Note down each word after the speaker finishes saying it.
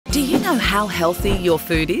Do you know how healthy your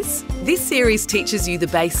food is? This series teaches you the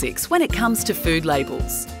basics when it comes to food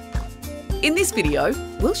labels. In this video,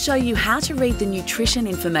 we'll show you how to read the nutrition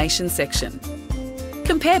information section.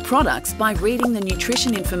 Compare products by reading the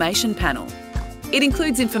nutrition information panel. It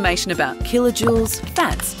includes information about kilojoules,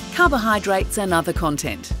 fats, carbohydrates and other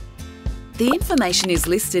content. The information is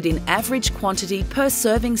listed in average quantity per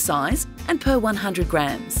serving size and per 100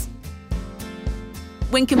 grams.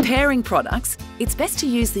 When comparing products, it's best to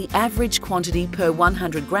use the average quantity per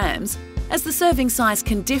 100 grams as the serving size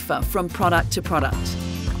can differ from product to product.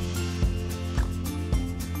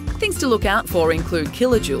 Things to look out for include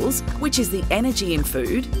kilojoules, which is the energy in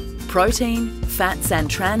food, protein, fats and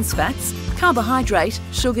trans fats, carbohydrate,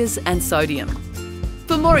 sugars and sodium.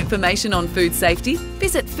 For more information on food safety,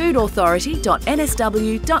 visit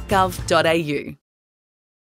foodauthority.nsw.gov.au.